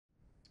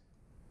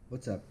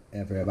What's up,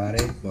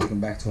 everybody? Welcome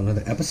back to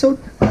another episode.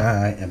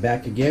 I am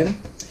back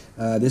again.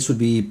 This would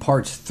be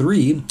part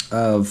 3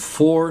 of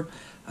 4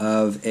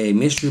 of a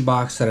mystery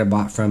box that I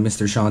bought from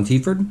Mr. Sean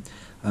Teaford.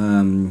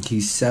 He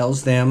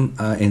sells them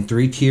in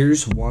 3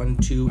 tiers, 1,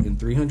 2, and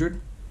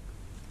 300.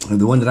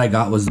 The one that I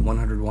got was the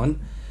 101.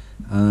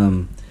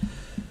 And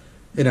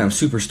I'm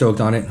super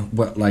stoked on it,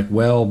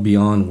 well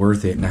beyond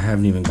worth it, and I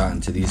haven't even gotten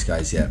to these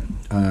guys yet.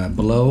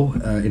 Below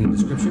in the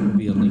description will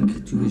be a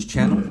link to his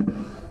channel.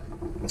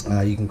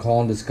 You can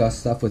call and discuss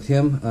stuff with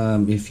him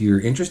if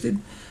you're interested.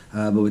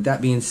 But with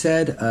that being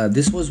said,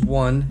 this was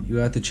one. You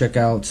have to check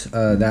out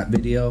that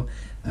video.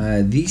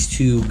 These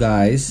two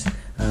guys,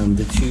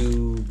 the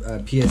two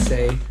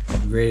PSA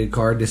graded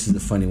card. This is the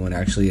funny one,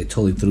 actually. It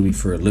totally threw me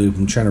for a loop.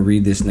 I'm trying to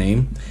read this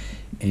name,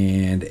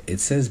 and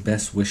it says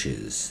Best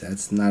Wishes.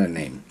 That's not a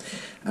name.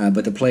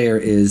 But the player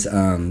is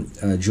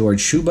George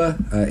Shuba,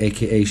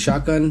 a.k.a.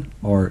 Shotgun,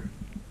 or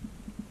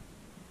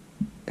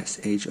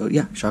S-H-O,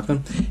 yeah,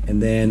 Shotgun.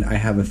 And then I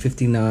have a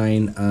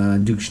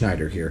 59 Duke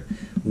Schneider here,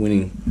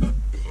 winning,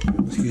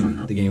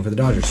 the game for the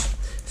Dodgers.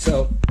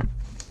 So,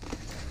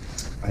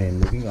 I am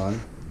moving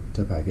on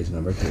to package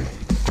number 3.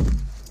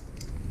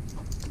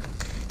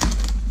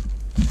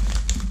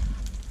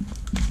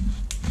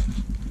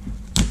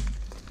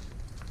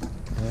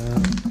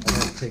 I'm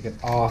going to take it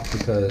off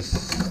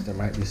because there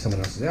might be someone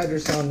else's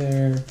address on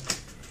there,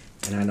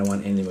 and I don't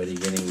want anybody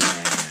getting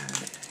mad at me.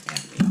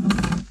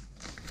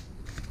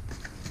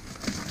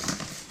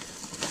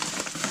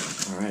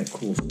 Alright,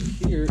 cool. So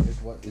here is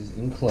what is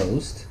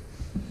enclosed.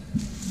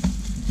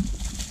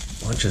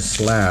 Bunch of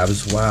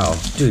slabs. Wow.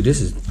 Dude,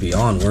 this is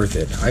beyond worth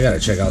it. I gotta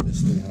check out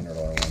this $300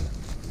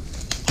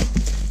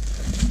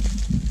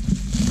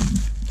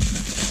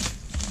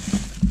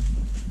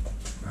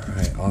 one.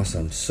 Alright,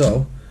 awesome.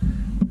 So,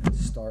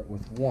 let's start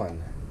with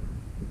 1.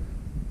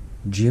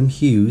 Jim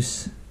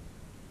Hughes,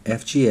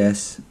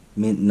 FGS,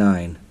 Mint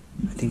 9.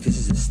 I think this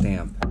is a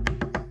stamp.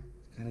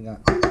 Kinda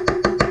got...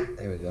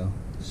 There we go.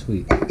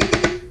 Sweet.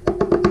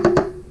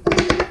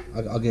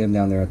 I'll get him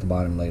down there at the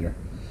bottom later.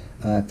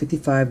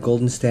 55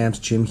 golden stamps,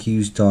 Jim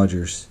Hughes,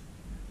 Dodgers.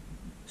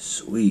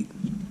 Sweet.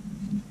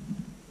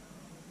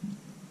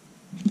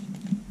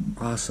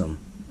 Awesome.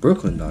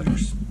 Brooklyn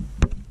Dodgers.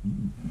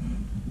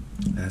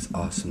 That's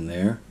awesome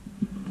there.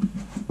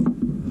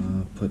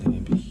 Put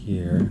him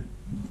here.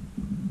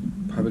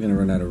 Probably going to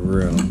run out of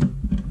room.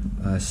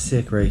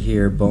 Sick right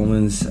here.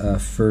 Bowman's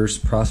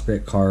first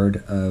prospect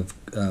card of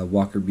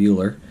Walker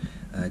Buehler.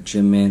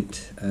 Jim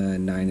Mint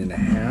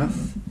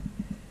 9.5.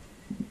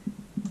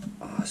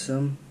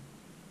 Awesome.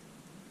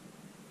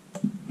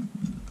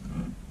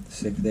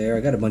 Sick there.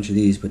 I got a bunch of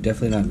these, but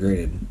definitely not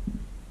graded.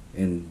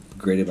 And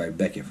graded by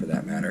Beckett for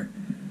that matter.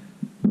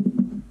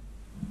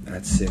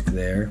 That's sick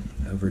there.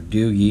 Over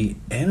Doogie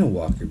and a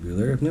Walker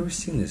Buehler. I've never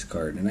seen this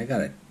card, and I got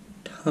a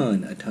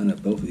ton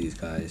of both of these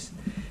guys.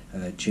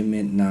 Jim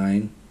Mint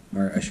 9,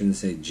 or I shouldn't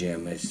say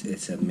Jim,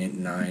 it's a Mint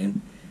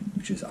 9,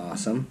 which is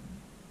awesome.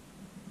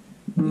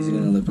 These are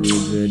going to look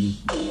really good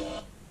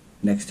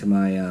next to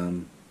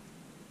my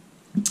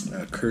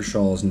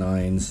Kershaw's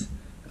 9s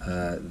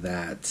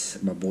that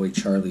my boy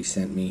Charlie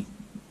sent me.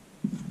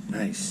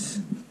 Nice.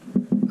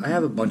 I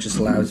have a bunch of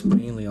slabs,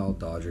 mainly all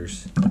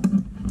Dodgers.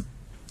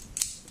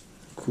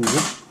 Cool.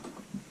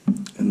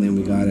 And then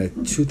we got a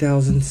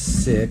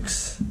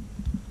 2006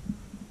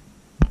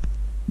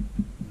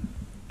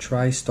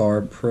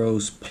 TriStar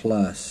Pros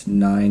Plus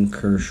 9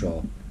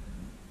 Kershaw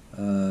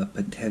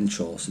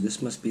potential. So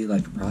this must be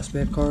like a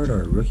prospect card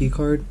or a rookie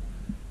card.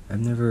 I've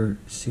never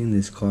seen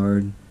this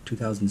card.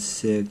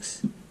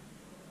 2006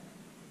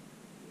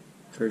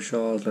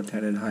 Kershaw,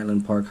 left-handed,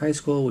 Highland Park High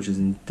School, which is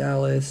in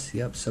Dallas.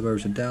 Yep,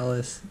 suburbs of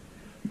Dallas.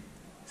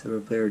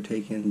 Suburb player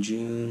taken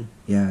June.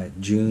 Yeah,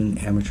 June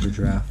amateur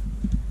draft.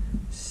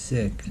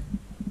 Sick.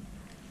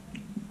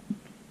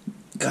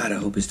 God, I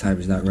hope his time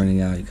is not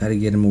running out. You gotta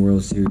get him a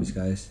World Series,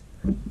 guys.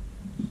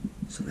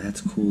 So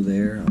that's cool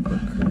there. I'll put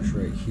Kershaw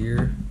right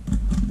here.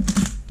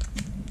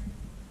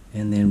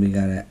 And then we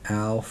got an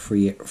Al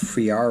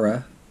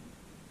Ferrara,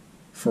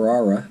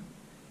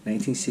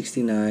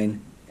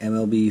 1969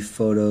 MLB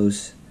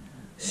Photos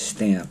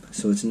stamp.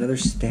 So it's another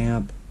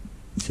stamp.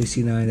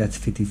 69, that's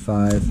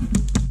 55.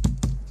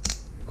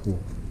 Cool.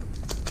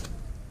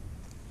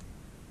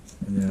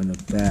 And then on the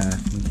back,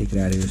 let me take it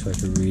out of here so I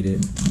can read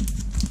it.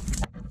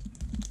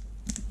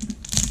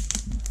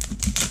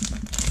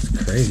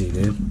 It's crazy,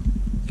 dude.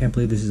 Can't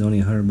believe this is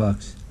only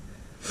 $100.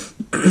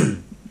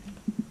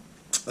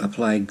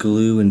 Apply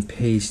glue and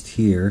paste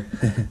here.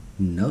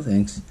 No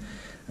thanks.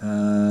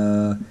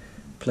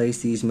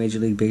 Place these Major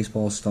League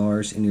Baseball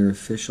stars in your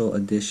official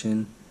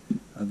edition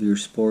of your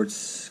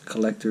sports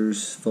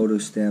collector's photo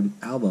stamp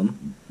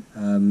album.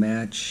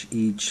 Match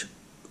each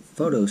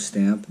photo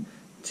stamp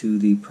to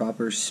the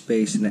proper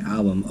space in the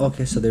album.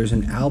 Okay, so there's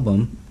an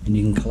album and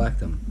you can collect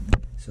them.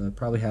 So it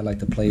probably had like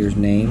the player's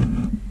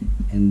name,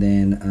 and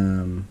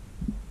then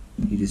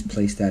you just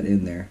place that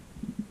in there.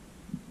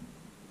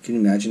 Can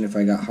you imagine if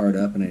I got hard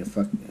up and I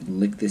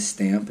licked this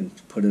stamp and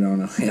put it on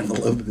an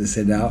envelope and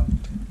sent out?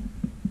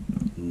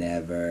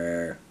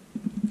 Never.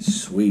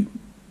 Sweet.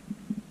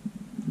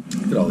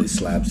 Look at all these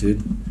slabs,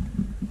 dude.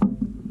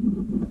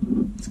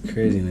 It's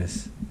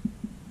craziness.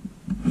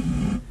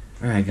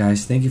 Alright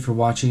guys, thank you for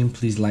watching.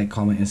 Please like,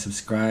 comment, and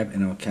subscribe,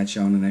 and I'll catch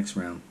you on the next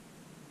round.